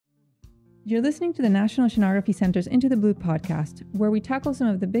You're listening to the National Oceanography Centre's Into the Blue podcast, where we tackle some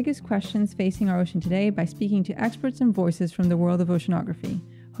of the biggest questions facing our ocean today by speaking to experts and voices from the world of oceanography.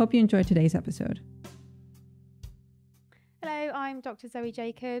 Hope you enjoyed today's episode. Hello, I'm Dr Zoe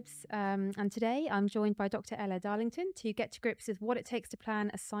Jacobs, and today I'm joined by Dr Eleanor Darlington to get to grips with what it takes to plan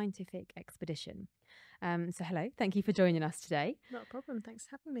a scientific expedition. So hello, thank you for joining us today. Not a problem, thanks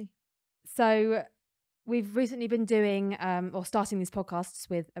for having me. So we've recently been doing or starting these podcasts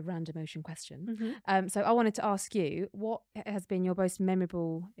with a random ocean question. So I wanted to ask you, what has been your most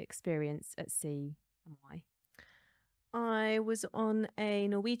memorable experience at sea and why? I was on a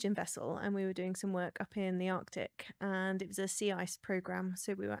Norwegian vessel and we were doing some work up in the Arctic, and it was a sea ice program.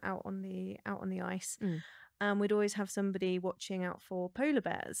 So we were out on the ice, and we'd always have somebody watching out for polar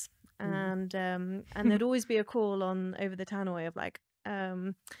bears, and there'd always be a call on over the tannoy of like,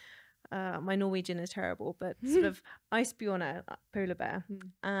 my Norwegian is terrible, but sort of Isbjorn, polar bear.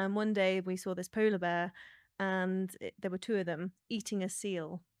 And one day we saw this polar bear, and there were two of them eating a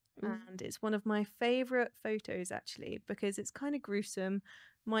seal. And it's one of my favourite photos, actually, because it's kind of gruesome,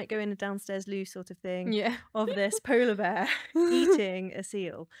 might go in a downstairs loo sort of thing, of this polar bear eating a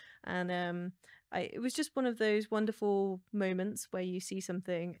seal. And it was just one of those wonderful moments where you see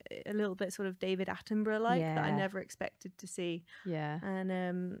something a little bit sort of David Attenborough-like that I never expected to see.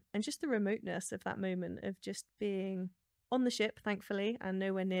 And just the remoteness of that moment of just being on the ship, thankfully, and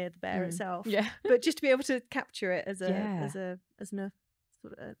nowhere near the bear itself. But just to be able to capture it as an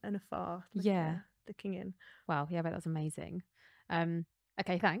afar, looking in. Wow, yeah, but that's amazing.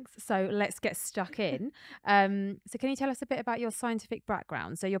 Okay, thanks. So let's get stuck in. So can you tell us a bit about your scientific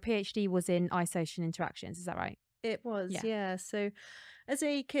background? So your PhD was in ice-ocean interactions, is that right? It was, yeah. So as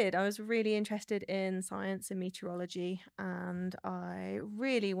a kid, I was really interested in science and meteorology, and I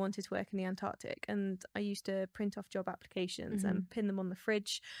really wanted to work in the Antarctic. And I used to print off job applications and pin them on the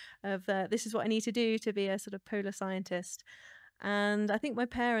fridge of this is what I need to do to be a sort of polar scientist. And I think my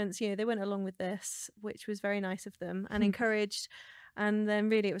parents, they went along with this, which was very nice of them and encouraged. And then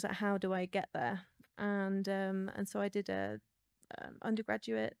really it was like, how do I get there? And so I did a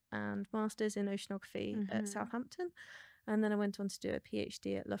undergraduate and master's in oceanography at Southampton. And then I went on to do a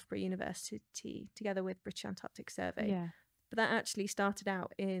PhD at Loughborough University together with British Antarctic Survey. But that actually started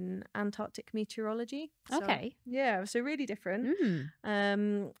out in Antarctic meteorology. So, so really different.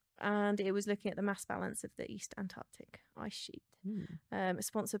 And it was looking at the mass balance of the East Antarctic ice sheet.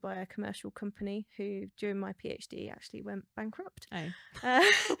 Sponsored by a commercial company who, during my PhD, actually went bankrupt. So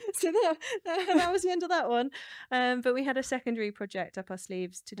that was the end of that one. But we had a secondary project up our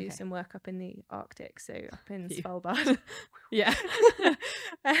sleeves to do some work up in the Arctic, so up in Svalbard.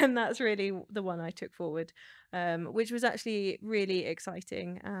 And that's really the one I took forward, which was actually really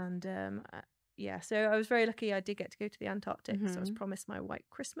exciting. And so I was very lucky I did get to go to the Antarctic, so I was promised my white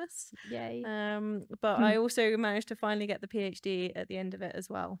Christmas. Yay. But I also managed to finally get the PhD at the end of it as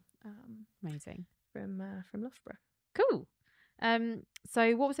well. Amazing. From Loughborough. Cool.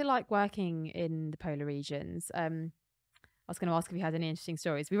 So what was it like working in the polar regions? I was going to ask if you had any interesting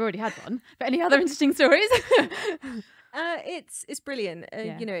stories. We've already had one, but any other interesting stories? It's brilliant.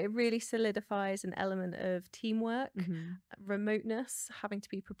 It really solidifies an element of teamwork, remoteness, having to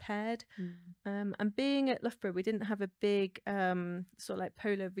be prepared. And being at Loughborough, we didn't have a big sort of like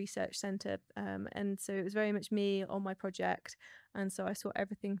polar research centre, and so it was very much me on my project. And so I saw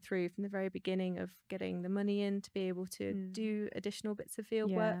everything through from the very beginning of getting the money in to be able to do additional bits of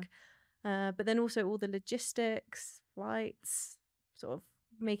field work, but then also all the logistics, flights, sort of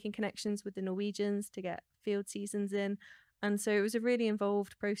making connections with the Norwegians to get field seasons in. And so it was a really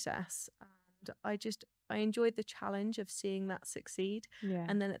involved process, and I enjoyed the challenge of seeing that succeed.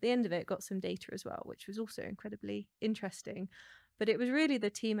 And then at the end of it got some data as well, which was also incredibly interesting. But it was really the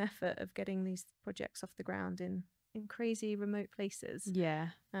team effort of getting these projects off the ground in crazy remote places.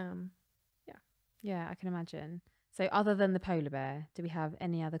 I can imagine. So other than the polar bear, do we have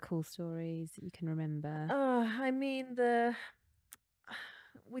any other cool stories that you can remember? I mean,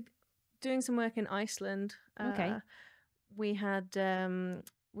 with doing some work in Iceland, we had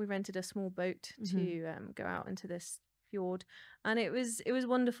we rented a small boat to go out into this fjord, and it was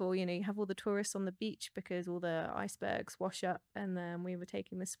wonderful. You have all the tourists on the beach because all the icebergs wash up, and then we were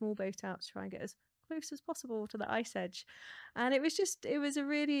taking the small boat out to try and get as close as possible to the ice edge. And it was a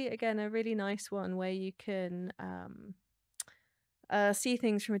really nice one where you can see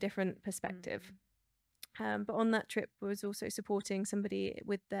things from a different perspective. But on that trip was also supporting somebody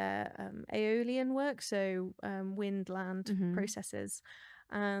with their aeolian work, so wind land processes.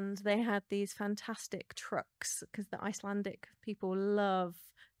 And they had these fantastic trucks, because the Icelandic people love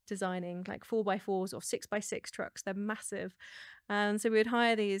designing like 4x4s or 6x6 trucks. They're massive. And so we would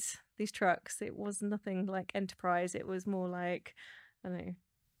hire these trucks. It was nothing like enterprise. It was more like, I don't know,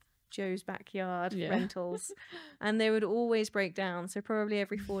 Joe's backyard rentals. And they would always break down. So probably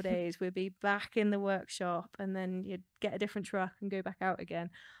every 4 days we'd be back in the workshop, and then you'd get a different truck and go back out again.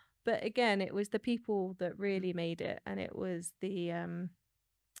 But again, it was the people that really made it, and it was the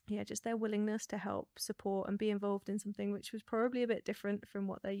just their willingness to help support and be involved in something which was probably a bit different from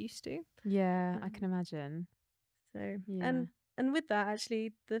what they're used to. Yeah, I can imagine. So and with that,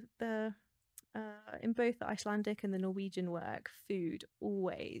 actually, the in both the Icelandic and the Norwegian work, food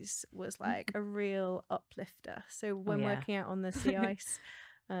always was like a real uplifter. So when working out on the sea ice,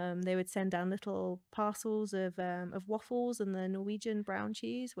 they would send down little parcels of waffles and the Norwegian brown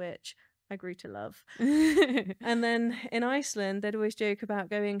cheese, which I grew to love. And then in Iceland, they'd always joke about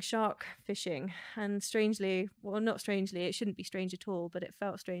going shark fishing. And strangely, well, not strangely, it shouldn't be strange at all, but it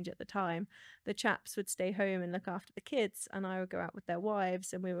felt strange at the time. The chaps would stay home and look after the kids, and I would go out with their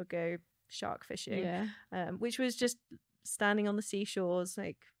wives, and we would go shark fishing, which was just standing on the seashores,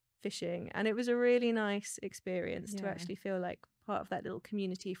 like fishing. And it was a really nice experience to actually feel like part of that little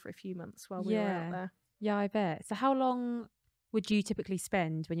community for a few months while we were out there. Yeah, I bet. So how long would you typically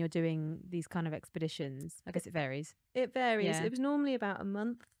spend when you're doing these kind of expeditions? I guess it varies. It varies. It was normally about a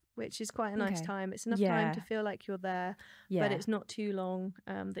month, which is quite a nice time. It's enough time to feel like you're there, but it's not too long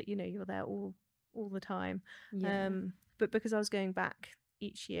that you're there all the time. But because I was going back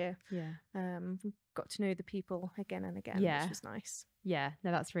each year, got to know the people again and again, which was nice. No,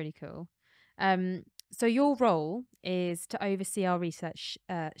 that's really cool. So your role is to oversee our research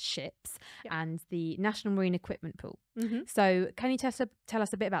ships and the National Marine Equipment Pool. So can you tell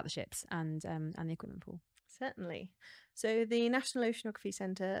us a bit about the ships and the equipment pool? Certainly. So the National Oceanography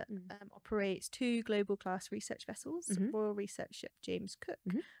Centre operates 2 global class research vessels, Royal Research Ship James Cook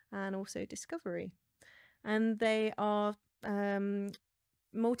and also Discovery. And they are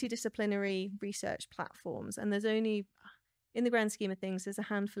multidisciplinary research platforms, and there's only, in the grand scheme of things, there's a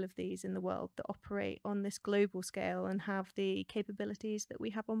handful of these in the world that operate on this global scale and have the capabilities that we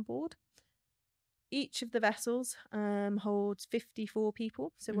have on board. Each of the vessels holds 54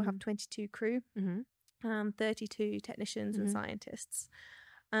 people, so we'll have 22 crew and 32 technicians and scientists.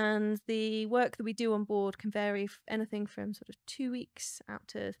 And the work that we do on board can vary anything from sort of 2 weeks out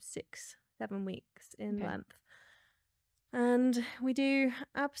to 6-7 weeks in length. And we do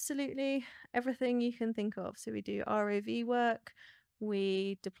absolutely everything you can think of. So we do ROV work,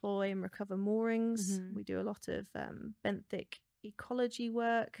 we deploy and recover moorings, we do a lot of benthic ecology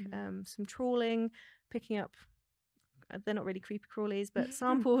work, some trawling, picking up, they're not really creepy crawlies, but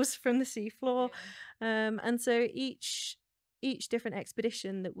samples from the seafloor. And so each different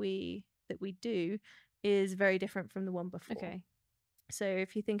expedition that we do is very different from the one before. So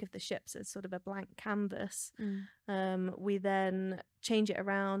if you think of the ships as sort of a blank canvas, we then change it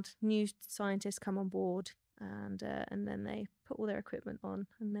around. New scientists come on board, and then they put all their equipment on,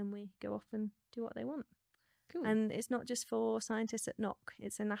 and then we go off and do what they want. Cool. And it's not just for scientists at NOC;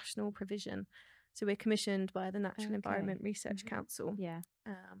 it's a national provision. So we're commissioned by the Natural Environment Research Council.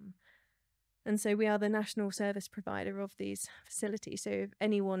 And so we are the national service provider of these facilities. So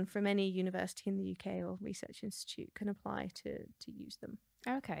anyone from any university in the UK or research institute can apply to use them.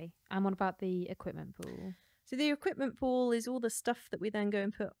 Okay. And what about the equipment pool? So the equipment pool is all the stuff that we then go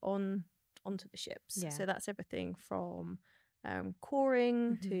and put onto the ships. So that's everything from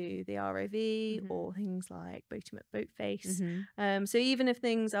coring to the ROV or things like bottom-up boat face. So even if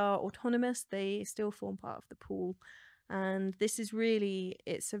things are autonomous, they still form part of the pool. And this is really,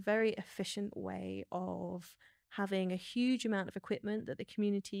 it's a very efficient way of having a huge amount of equipment that the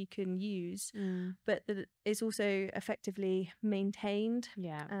community can use, but that is also effectively maintained.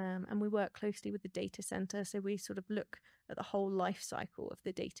 And we work closely with the data centre. So we sort of look at the whole life cycle of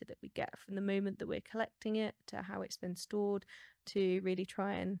the data that we get, from the moment that we're collecting it to how it's been stored, to really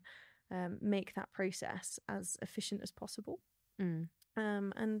try and make that process as efficient as possible.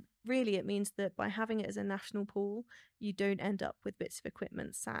 And really it means that by having it as a national pool, you don't end up with bits of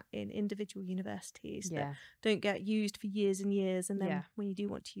equipment sat in individual universities that don't get used for years and years, and then when you do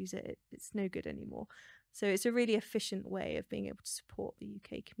want to use it, it's no good anymore. So it's a really efficient way of being able to support the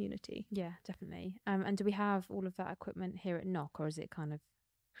UK community. Yeah, definitely. And do we have all of that equipment here at NOC, or is it kind of...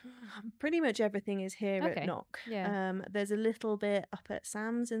 Pretty much everything is here at NOC. There's a little bit up at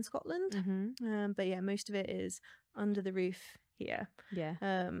SAMS in Scotland, but yeah, most of it is under the roof here.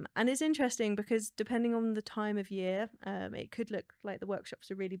 And it's interesting because depending on the time of year, it could look like the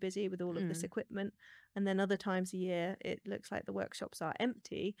workshops are really busy with all of this equipment, and then other times a year it looks like the workshops are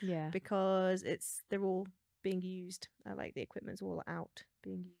empty because they're all being used, like the equipment's all out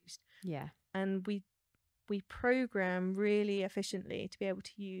being used. Yeah. And we program really efficiently to be able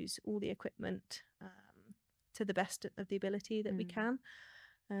to use all the equipment to the best of the ability that we can.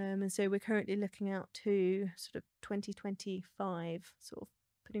 And so we're currently looking out to sort of 2025, sort of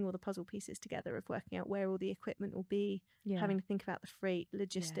putting all the puzzle pieces together of working out where all the equipment will be, having to think about the freight,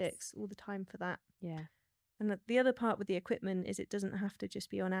 logistics, all the time for that. Yeah. And the other part with the equipment is it doesn't have to just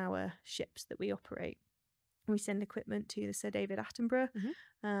be on our ships that we operate. We send equipment to the Sir David Attenborough,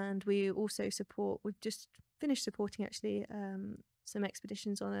 and we also support, we've just finished supporting actually some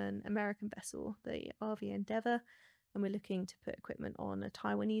expeditions on an American vessel, the RV Endeavour, and we're looking to put equipment on a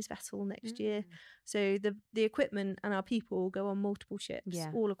Taiwanese vessel next year. So the equipment and our people go on multiple ships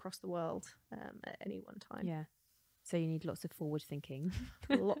all across the world at any one time. Yeah. So you need lots of forward thinking.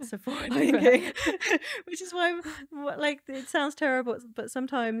 Lots of forward thinking. Which is why, like, it sounds terrible, but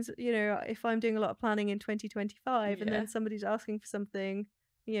sometimes, you know, if I'm doing a lot of planning in 2025 and then somebody's asking for something,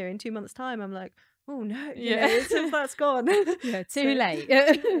 you know, in 2 months' time, I'm like, oh no, you know, that's gone. Too late.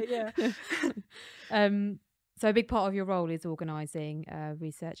 So a big part of your role is organising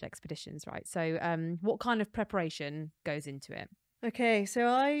research expeditions, right? So what kind of preparation goes into it? Okay, so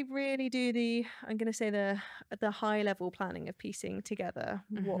I really do I'm going to say the high level planning of piecing together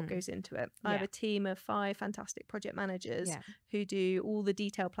what goes into it. I have a team of 5 fantastic project managers who do all the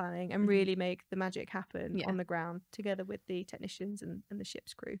detail planning and really make the magic happen on the ground together with the technicians and the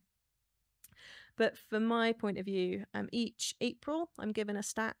ship's crew. But from my point of view, each April I'm given a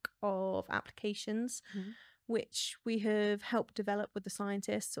stack of applications which we have helped develop with the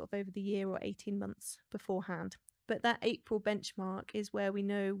scientists sort of over the year or 18 months beforehand. But that April benchmark is where we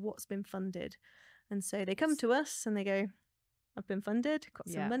know what's been funded. And so they come to us and they go, I've been funded, got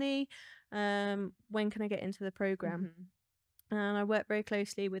some money. When can I get into the programme? And I work very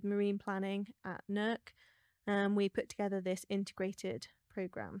closely with marine planning at NERC. We put together this integrated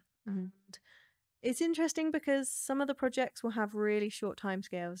programme. And it's interesting because some of the projects will have really short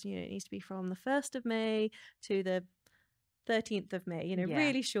timescales. You know, it needs to be from the 1st of May to the 13th of May, you know,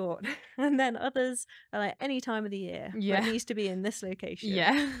 really short. And then others are like any time of the year. It needs to be in this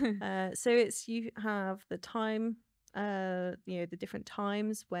location. So it's, you have the time, you know, the different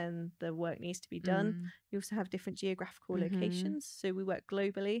times when the work needs to be done. You also have different geographical locations. So we work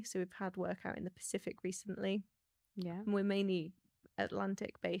globally. So we've had work out in the Pacific recently. And we're mainly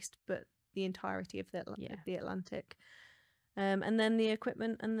Atlantic based, but the entirety of the Atlantic. And then the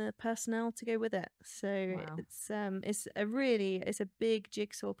equipment and the personnel to go with it. So it's a big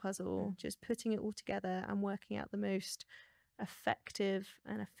jigsaw puzzle, just putting it all together and working out the most effective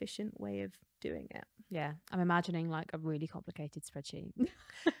and efficient way of doing it. Yeah, I'm imagining like a really complicated spreadsheet.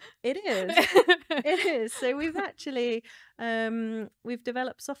 It is. It is. So we've actually we've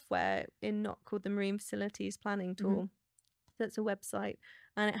developed software in NOC called the Marine Facilities Planning Tool. That's a website,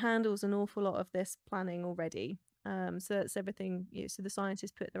 and it handles an awful lot of this planning already. So that's everything. You know, so the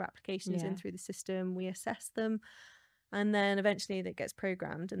scientists put their applications in through the system, we assess them, and then eventually that gets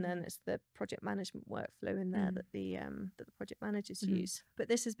programmed, and then it's the project management workflow in there that the project managers use. But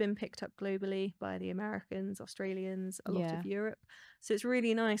this has been picked up globally by the Americans, Australians, a lot of Europe. So it's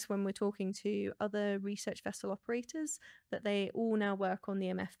really nice when we're talking to other research vessel operators that they all now work on the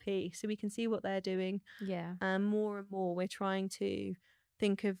MFP, so we can see what they're doing. And more we're trying to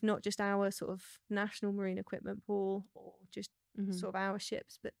think of not just our sort of national marine equipment pool or just sort of our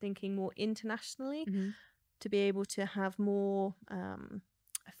ships, but thinking more internationally to be able to have more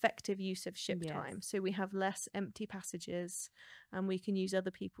effective use of ship time. So we have less empty passages and we can use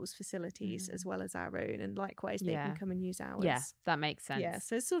other people's facilities as well as our own. And likewise, they can come and use ours. Yeah, that makes sense. Yeah,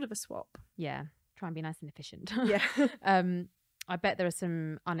 so it's sort of a swap. Yeah, try and be nice and efficient. Yeah. I bet there are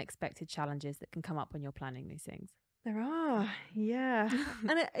some unexpected challenges that can come up when you're planning these things. There are, yeah.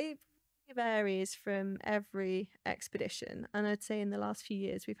 And it varies from every expedition. And I'd say in the last few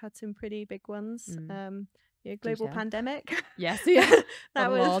years, we've had some pretty big ones. Global pandemic. Yes, that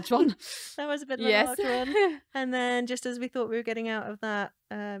was a large one. That was a bit of a large one. And then just as we thought we were getting out of that,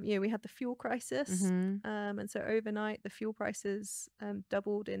 we had the fuel crisis. And so overnight, the fuel prices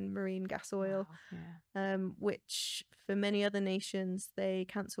doubled in marine gas oil, which for many other nations, they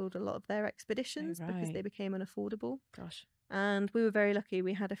cancelled a lot of their expeditions because they became unaffordable. Gosh. And we were very lucky.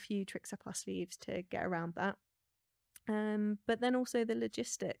 We had a few tricks up our sleeves to get around that. But then also the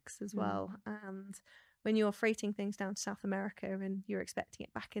logistics as well. And when you're freighting things down to South America and you're expecting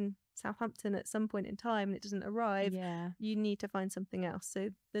it back in Southampton at some point in time and it doesn't arrive, you need to find something else. So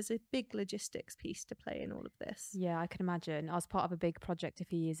there's a big logistics piece to play in all of this. Yeah, I can imagine. I was part of a big project a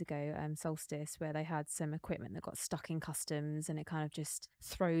few years ago, Solstice, where they had some equipment that got stuck in customs and it kind of just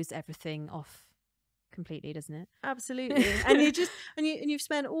throws everything off completely, doesn't it? Absolutely. And you've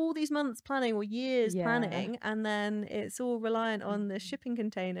spent all these months planning, or years planning, and then it's all reliant on the shipping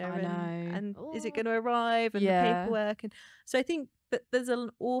container. I know. And is it going to arrive, and the paperwork? And so I think that there's an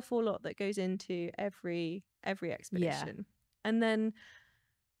awful lot that goes into every expedition. And then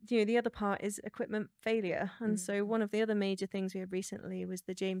the other part is equipment failure. And so one of the other major things we had recently was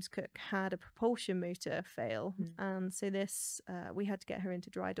the James Cook had a propulsion motor fail. And so this we had to get her into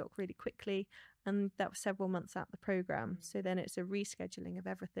dry dock really quickly, and that was several months out the program. So then it's a rescheduling of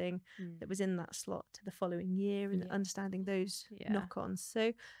everything that was in that slot to the following year, and understanding those knock-ons.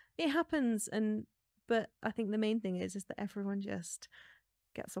 So it happens, but I think the main thing is that everyone just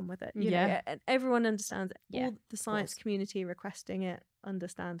gets on with it. You know, and everyone understands it. All the science community requesting it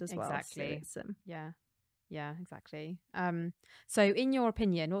understand as well. Exactly. So it's, exactly. So in your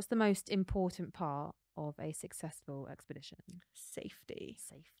opinion, what's the most important part of a successful expedition? Safety.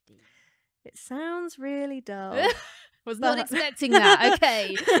 Safety. It sounds really dull. Was not expecting that.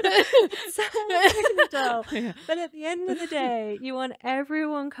 Okay. It sounds really dull. But at the end of the day, you want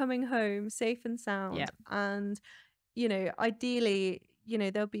everyone coming home safe and sound. And, ideally,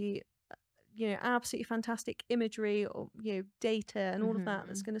 there'll be absolutely fantastic imagery, or data and all of that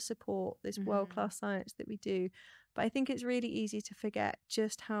that's going to support this world-class science that we do. But I think it's really easy to forget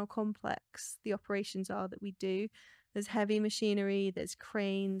just how complex the operations are that we do. There's heavy machinery, there's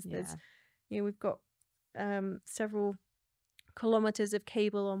cranes, there's we've got several kilometers of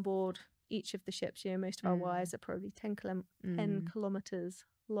cable on board each of the ships. Most of our wires are probably 10 kilometers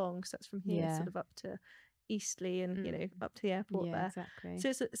long, so that's from here sort of up to Eastleigh and up to the airport there. Exactly.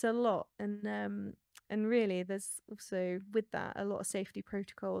 So it's a lot, and really there's also with that a lot of safety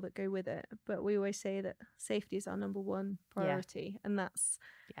protocol that go with it. But we always say that safety is our number one priority, and that's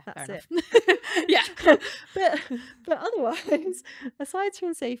it. but otherwise, aside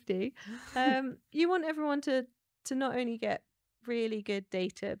from safety, you want everyone to not only get really good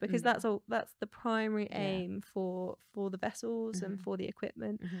data, because that's the primary aim for the vessels and for the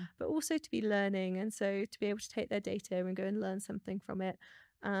equipment, but also to be learning, and so to be able to take their data and go and learn something from it,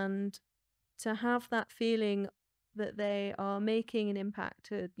 and to have that feeling that they are making an impact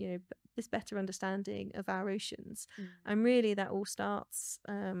to this better understanding of our oceans. And really that all starts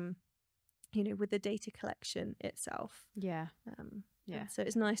with the data collection itself. So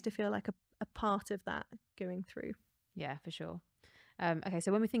it's nice to feel like a part of that going through. Yeah, for sure. Okay,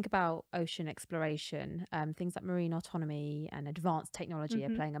 so when we think about ocean exploration, things like marine autonomy and advanced technology are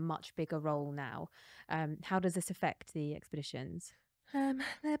playing a much bigger role now. How does this affect the expeditions?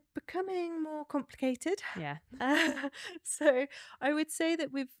 They're becoming more complicated. Yeah. So I would say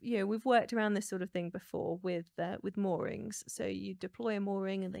that we've worked around this sort of thing before with moorings. So you deploy a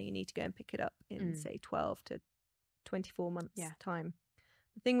mooring, and then you need to go and pick it up in say 12 to 24 months time.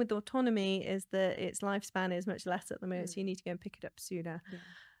 The thing with autonomy is that its lifespan is much less at the moment, so you need to go and pick it up sooner.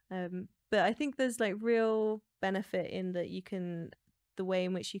 But I think there's real benefit in that the way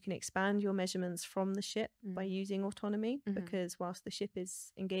in which you can expand your measurements from the ship by using autonomy, because whilst the ship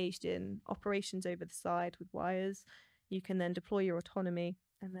is engaged in operations over the side with wires, you can then deploy your autonomy,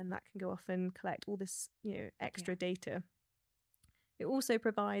 and then that can go off and collect all this extra data. It also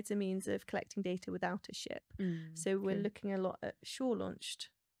provides a means of collecting data without a ship. So we're looking a lot at shore-launched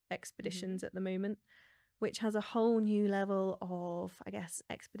expeditions at the moment, which has a whole new level of, I guess,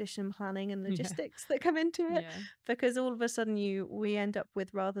 expedition planning and logistics that come into it. Because all of a sudden we end up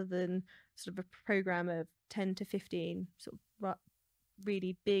with, rather than sort of a program of 10 to 15 sort of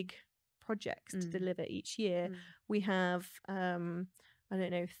really big projects to deliver each year, we have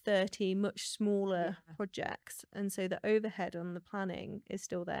 30 much smaller projects, and so the overhead on the planning is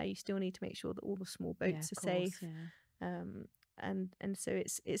still there. You still need to make sure that all the small boats are safe, and so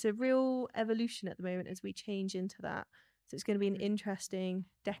it's a real evolution at the moment as we change into that. So it's going to be an interesting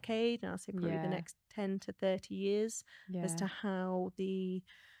decade, and I'll say probably the next 10 to 30 years as to how the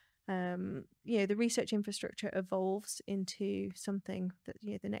research infrastructure evolves into something that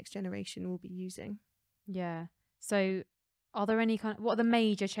the next generation will be using. So are there what are the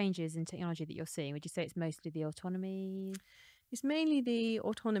major changes in technology that you're seeing? Would you say it's mostly the autonomy? It's mainly the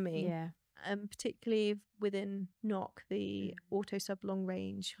autonomy, particularly within NOC, the auto sub long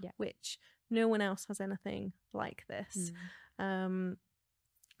range, which no one else has anything like this. And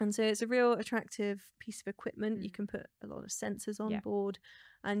so it's a real attractive piece of equipment. You can put a lot of sensors on board,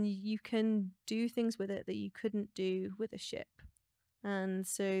 and you can do things with it that you couldn't do with a ship. And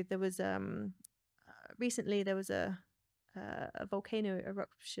so there was recently there was a volcano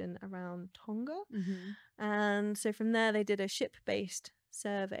eruption around Tonga, and so from there they did a ship-based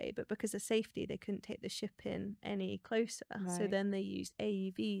survey, but because of safety, they couldn't take the ship in any closer. So Right. then they used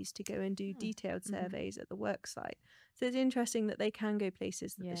AUVs to go and do detailed surveys at the work site. So it's interesting that they can go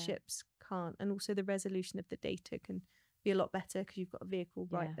places that the ships can't. And also the resolution of the data can be a lot better because you've got a vehicle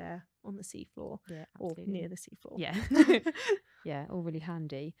right there on the seafloor or near the seafloor. Yeah. Yeah, all really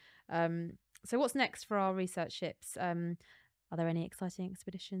handy. So what's next for our research ships? Are there any exciting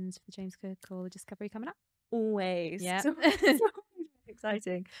expeditions for the James Cook or the Discovery coming up? Always. Yeah. It's always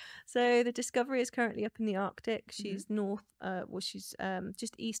exciting. So the Discovery is currently up in the Arctic. She's she's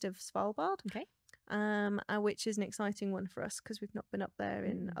just east of Svalbard. Okay. Which is an exciting one for us because we've not been up there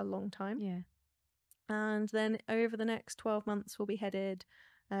in a long time. Yeah. And then over the next 12 months, we'll be headed.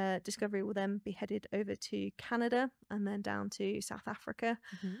 Discovery will then be headed over to Canada and then down to South Africa.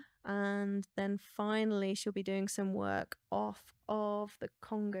 And then finally, she'll be doing some work off of the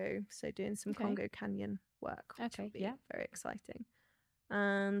Congo. So doing some Congo Canyon work, which will be very exciting.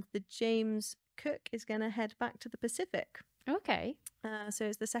 And the James Cook is going to head back to the Pacific. Okay. So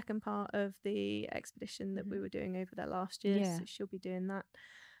it's the second part of the expedition that we were doing over there last year. Yeah. So she'll be doing that.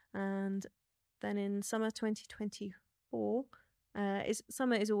 And then in summer 2024,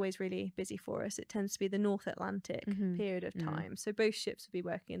 summer is always really busy for us. It tends to be the North Atlantic period of time. So both ships will be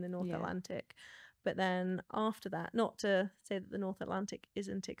working in the North Atlantic. But then after that, not to say that the North Atlantic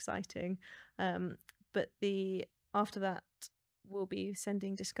isn't exciting, but after that, we'll be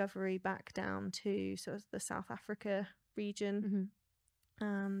sending Discovery back down to sort of the South Africa region.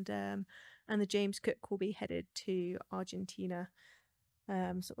 And the James Cook will be headed to Argentina,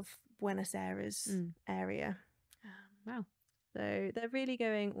 sort of Buenos Aires area. Wow. So they're really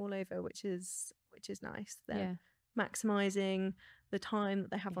going all over, which is nice. They're maximizing the time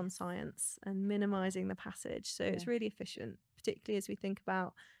that they have on science and minimizing the passage. So it's really efficient, particularly as we think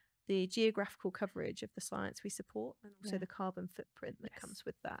about the geographical coverage of the science we support and also the carbon footprint that comes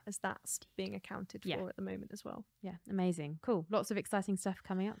with that, as that's being accounted for at the moment as well. Yeah, amazing. Cool. Lots of exciting stuff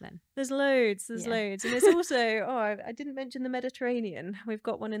coming up then. There's loads. And there's also, I didn't mention the Mediterranean. We've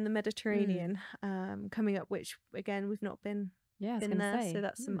got one in the Mediterranean coming up, which again, we've not been in there. So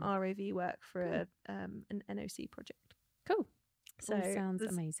that's some ROV work for an NOC project. Cool. So all sounds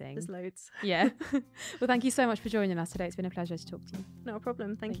amazing. There's loads. Yeah. Well, thank you so much for joining us today. It's been a pleasure to talk to you. No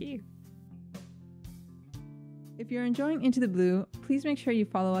problem. Thank you. If you're enjoying Into the Blue, please make sure you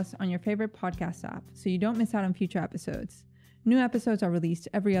follow us on your favorite podcast app so you don't miss out on future episodes. New episodes are released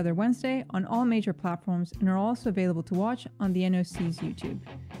every other Wednesday on all major platforms and are also available to watch on the NOC's YouTube.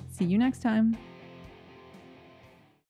 See you next time.